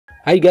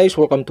Hi guys,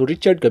 welcome to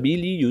Richard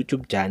Cabile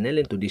YouTube channel.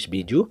 In today's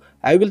video,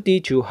 I will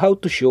teach you how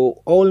to show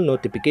all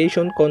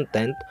notification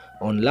content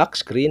on lock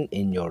screen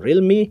in your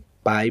Realme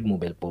 5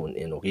 mobile phone.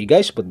 And okay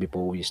guys, but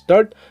before we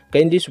start,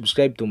 kindly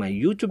subscribe to my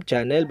YouTube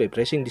channel by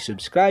pressing the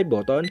subscribe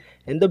button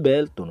and the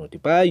bell to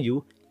notify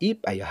you if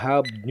I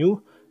have new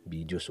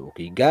videos.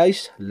 Okay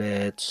guys,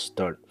 let's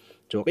start.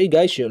 So okay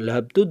guys, you'll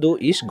have to do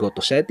is go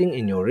to setting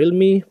in your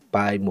Realme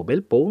 5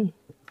 mobile phone.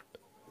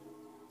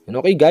 And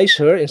okay guys,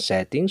 here in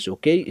settings,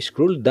 okay,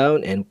 scroll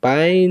down and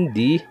find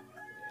the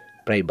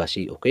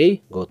privacy,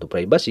 okay? Go to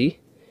privacy.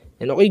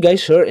 And okay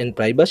guys, here in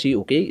privacy,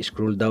 okay,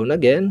 scroll down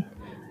again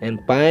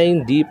and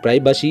find the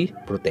privacy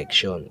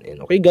protection.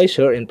 And okay guys,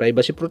 here in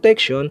privacy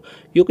protection,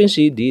 you can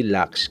see the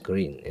lock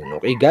screen. And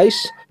okay guys,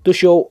 to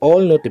show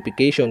all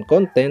notification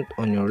content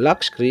on your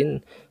lock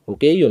screen,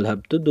 okay, you'll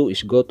have to do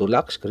is go to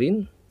lock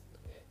screen.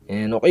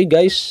 And okay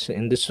guys,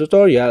 in this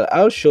tutorial,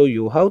 I'll show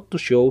you how to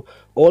show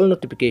all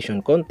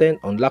notification content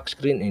on lock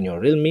screen in your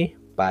Realme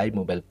 5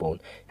 mobile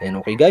phone. And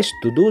okay guys,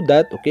 to do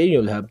that, okay,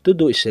 you'll have to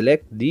do is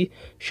select the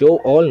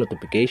show all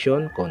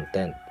notification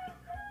content.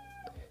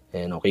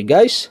 And okay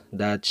guys,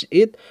 that's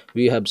it.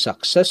 We have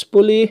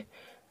successfully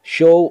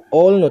show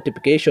all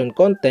notification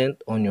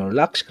content on your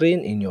lock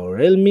screen in your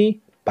Realme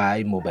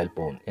 5 mobile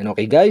phone. And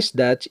okay guys,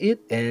 that's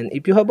it. And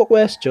if you have a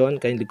question,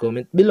 kindly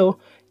comment below.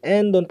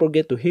 And don't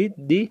forget to hit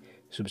the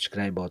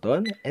subscribe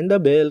button and the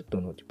bell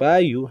to notify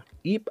you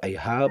if I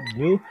have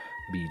new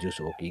videos.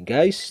 Okay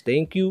guys,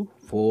 thank you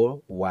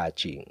for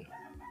watching.